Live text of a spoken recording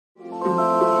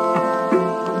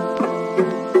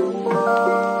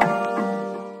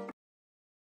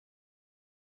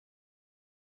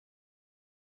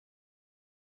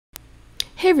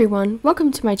Hey everyone,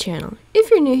 welcome to my channel.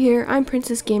 If you're new here, I'm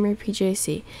Princess Gamer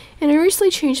PJC, and I recently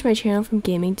changed my channel from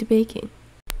gaming to baking.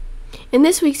 In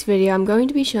this week's video, I'm going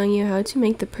to be showing you how to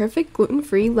make the perfect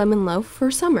gluten-free lemon loaf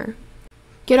for summer.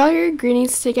 Get all your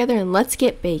ingredients together and let's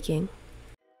get baking.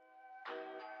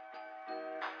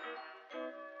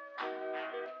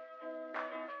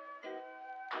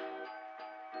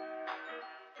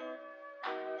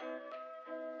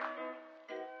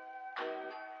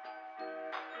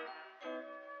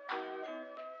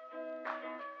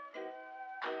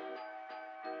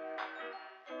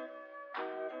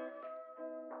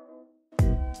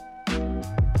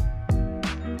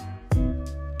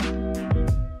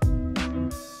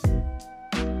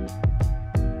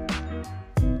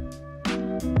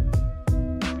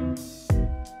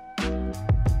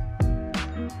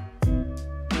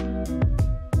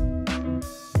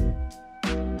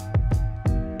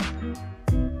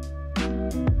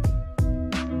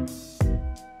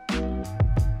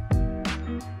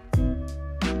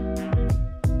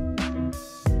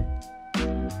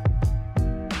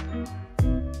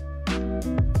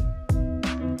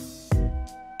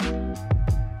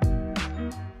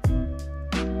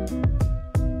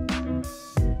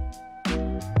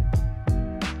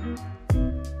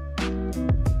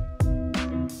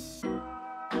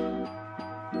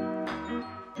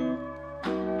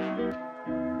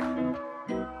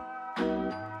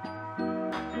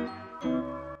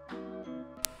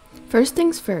 First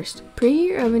things first, preheat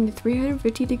your oven to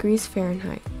 350 degrees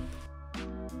Fahrenheit.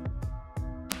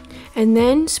 And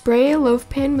then spray a loaf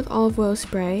pan with olive oil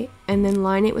spray, and then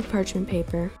line it with parchment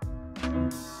paper.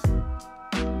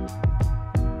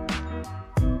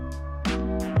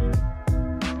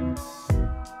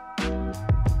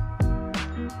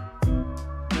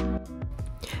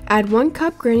 Add 1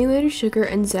 cup granulated sugar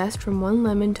and zest from 1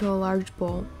 lemon to a large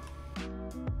bowl.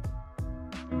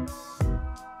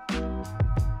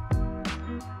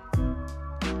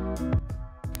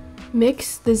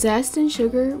 Mix the zest and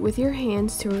sugar with your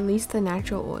hands to release the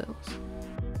natural oils.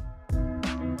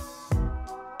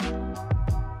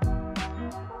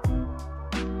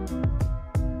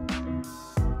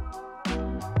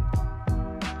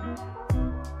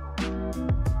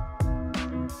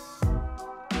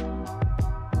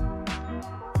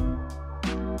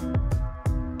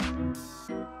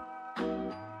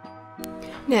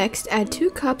 Next, add 2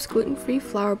 cups gluten-free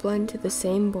flour blend to the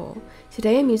same bowl.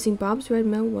 Today I'm using Bob's Red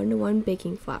Mill 1:1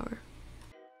 baking flour.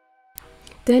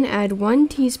 Then add 1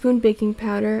 teaspoon baking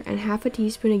powder and half a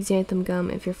teaspoon xanthan gum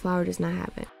if your flour does not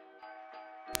have it.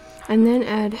 And then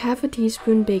add half a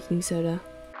teaspoon baking soda.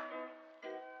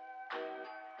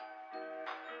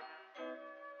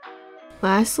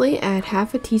 Lastly, add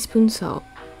half a teaspoon salt.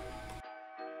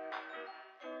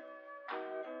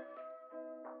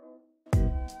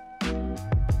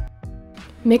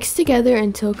 Mix together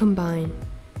until combined.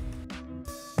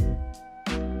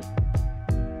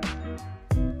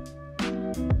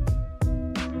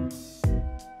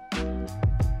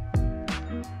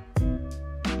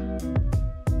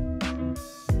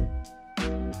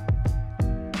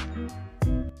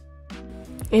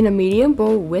 In a medium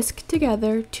bowl, whisk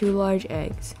together 2 large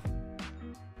eggs.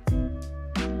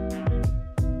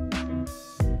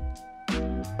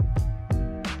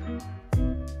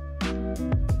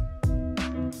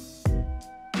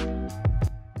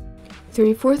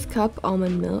 Three-fourths cup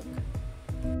almond milk,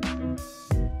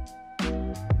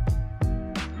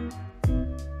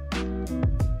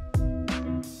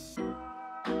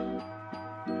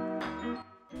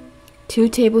 two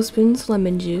tablespoons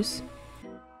lemon juice,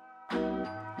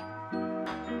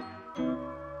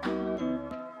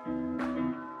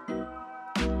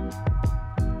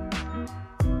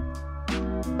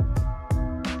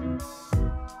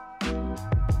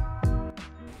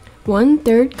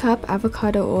 one-third cup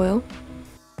avocado oil,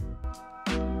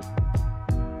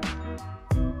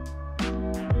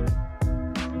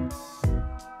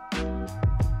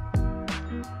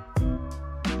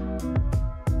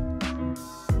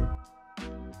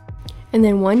 and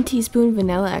then 1 teaspoon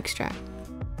vanilla extract.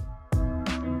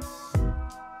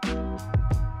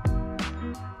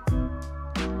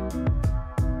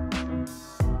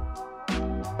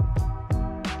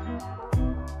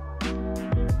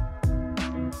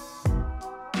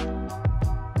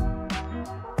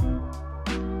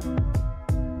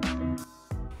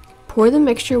 Pour the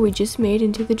mixture we just made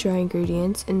into the dry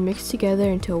ingredients and mix together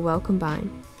until well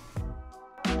combined.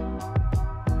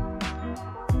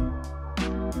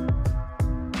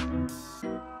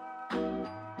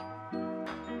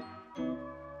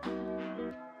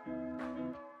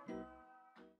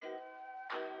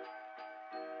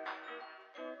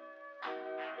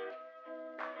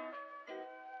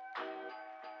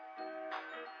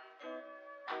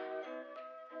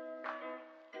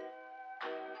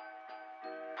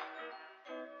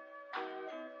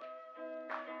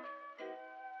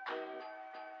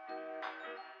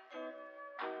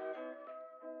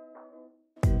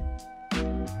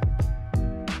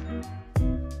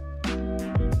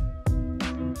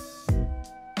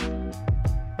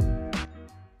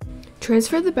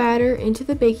 Transfer the batter into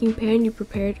the baking pan you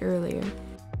prepared earlier.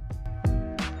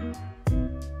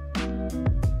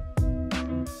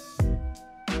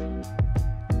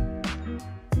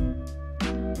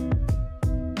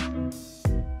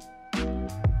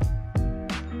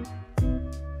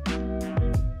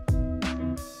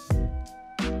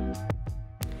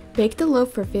 Bake the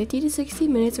loaf for 50 to 60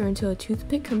 minutes or until a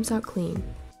toothpick comes out clean.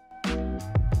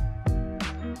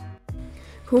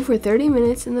 Cool for 30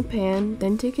 minutes in the pan,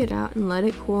 then take it out and let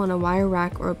it cool on a wire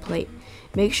rack or a plate.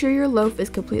 Make sure your loaf is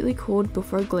completely cooled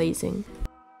before glazing.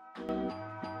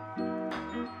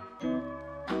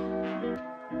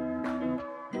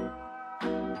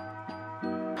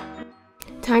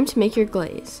 Time to make your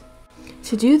glaze.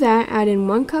 To do that, add in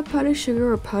 1 cup powdered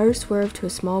sugar or powdered swerve to a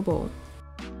small bowl.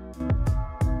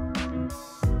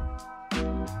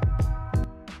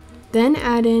 Then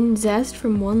add in zest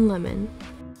from 1 lemon.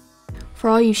 For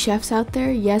all you chefs out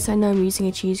there, yes, I know I'm using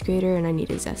a cheese grater and I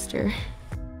need a zester.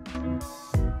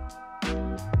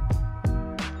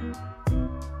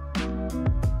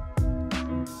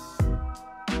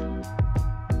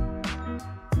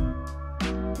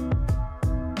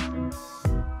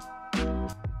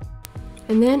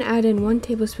 And then add in 1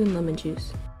 tablespoon lemon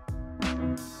juice.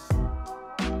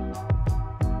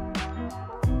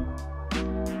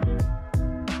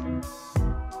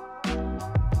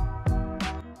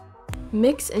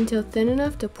 Mix until thin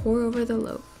enough to pour over the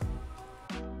loaf.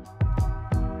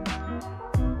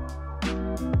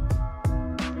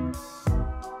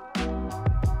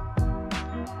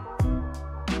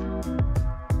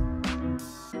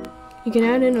 You can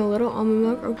add in a little almond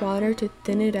milk or water to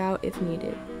thin it out if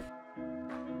needed.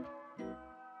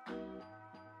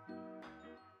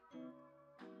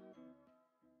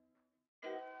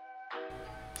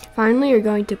 Finally, you're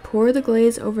going to pour the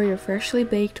glaze over your freshly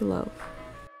baked loaf.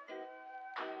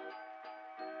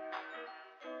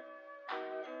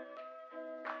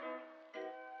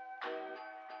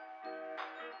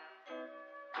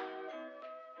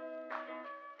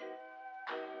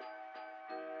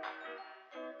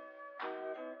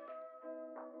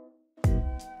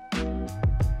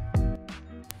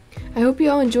 I hope you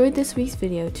all enjoyed this week's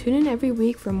video. Tune in every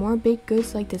week for more baked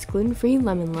goods like this gluten-free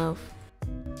lemon loaf.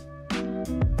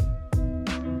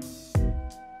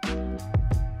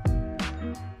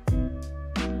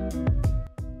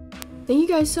 Thank you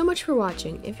guys so much for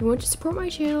watching. If you want to support my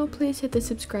channel, please hit the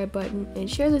subscribe button and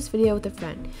share this video with a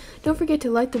friend. Don't forget to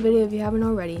like the video if you haven't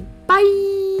already.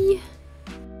 Bye!